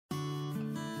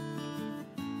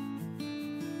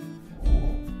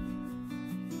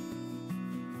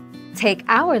Take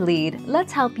our lead,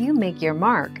 let's help you make your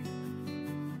mark.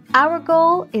 Our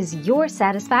goal is your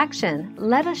satisfaction.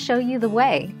 Let us show you the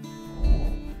way.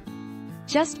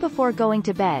 Just before going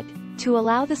to bed, to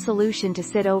allow the solution to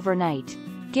sit overnight,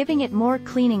 giving it more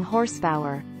cleaning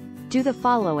horsepower, do the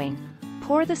following.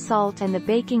 Pour the salt and the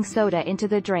baking soda into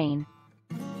the drain.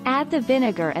 Add the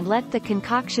vinegar and let the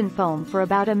concoction foam for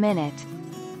about a minute.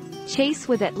 Chase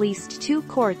with at least 2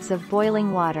 quarts of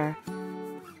boiling water.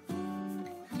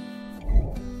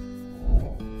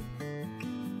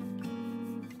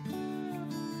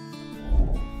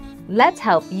 Let's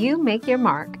help you make your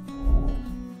mark.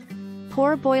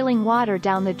 Pour boiling water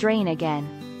down the drain again.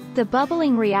 The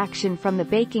bubbling reaction from the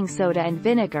baking soda and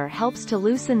vinegar helps to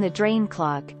loosen the drain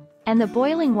clog, and the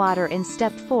boiling water in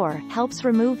step 4 helps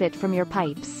remove it from your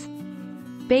pipes.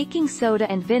 Baking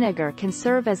soda and vinegar can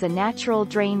serve as a natural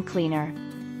drain cleaner.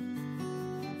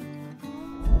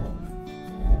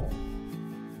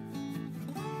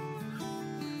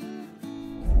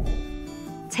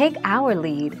 Take our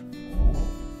lead.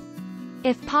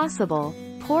 If possible,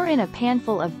 pour in a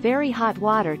panful of very hot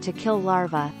water to kill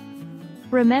larvae.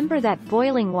 Remember that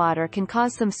boiling water can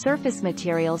cause some surface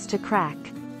materials to crack.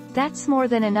 That's more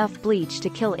than enough bleach to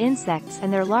kill insects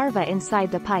and their larvae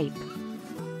inside the pipe.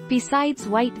 Besides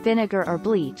white vinegar or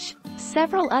bleach,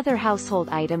 several other household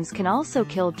items can also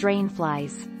kill drain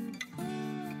flies.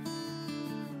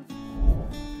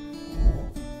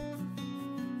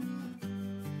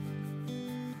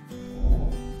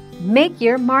 Make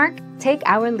your mark, take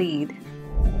our lead.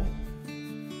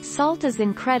 Salt is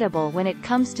incredible when it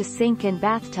comes to sink and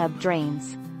bathtub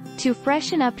drains. To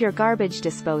freshen up your garbage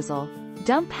disposal,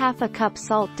 dump half a cup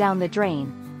salt down the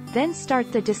drain, then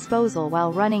start the disposal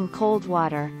while running cold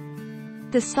water.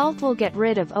 The salt will get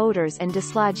rid of odors and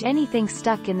dislodge anything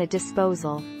stuck in the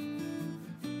disposal.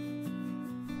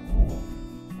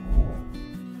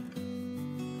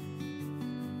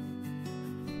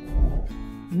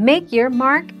 Make your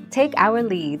mark, take our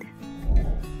lead.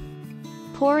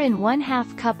 Pour in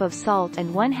 1/2 cup of salt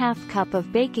and 1/2 cup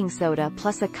of baking soda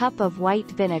plus a cup of white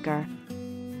vinegar.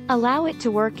 Allow it to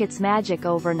work its magic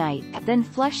overnight, then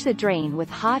flush the drain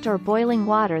with hot or boiling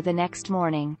water the next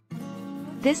morning.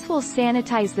 This will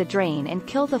sanitize the drain and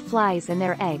kill the flies and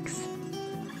their eggs.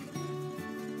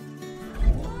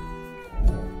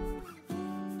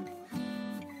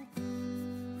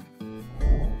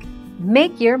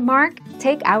 Make your mark,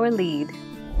 take our lead.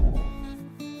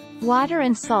 Water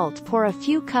and salt. Pour a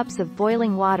few cups of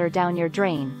boiling water down your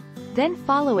drain, then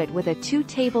follow it with 2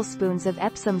 tablespoons of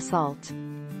Epsom salt.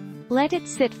 Let it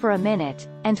sit for a minute,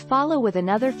 and follow with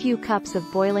another few cups of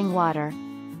boiling water.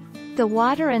 The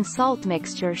water and salt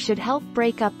mixture should help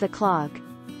break up the clog.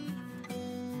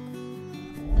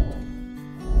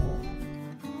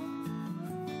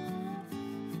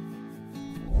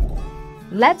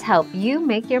 Let's help you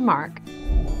make your mark.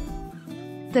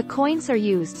 The coins are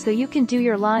used so you can do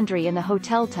your laundry in the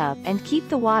hotel tub and keep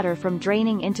the water from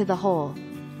draining into the hole.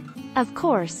 Of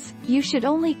course, you should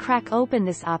only crack open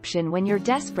this option when you're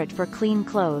desperate for clean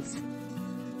clothes.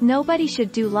 Nobody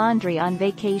should do laundry on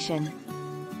vacation.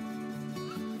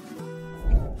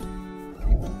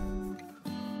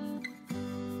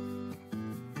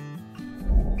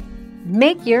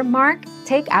 Make your mark,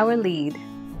 take our lead.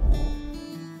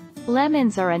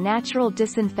 Lemons are a natural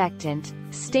disinfectant,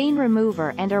 stain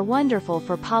remover and are wonderful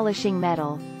for polishing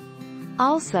metal.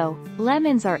 Also,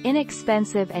 lemons are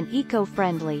inexpensive and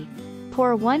eco-friendly.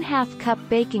 Pour 1/2 cup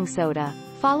baking soda,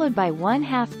 followed by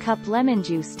 1/2 cup lemon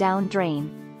juice down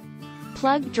drain.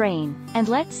 Plug drain, and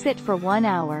let sit for 1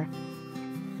 hour.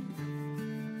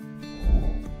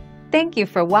 Thank you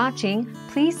for watching.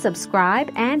 Please subscribe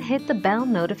and hit the bell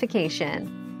notification.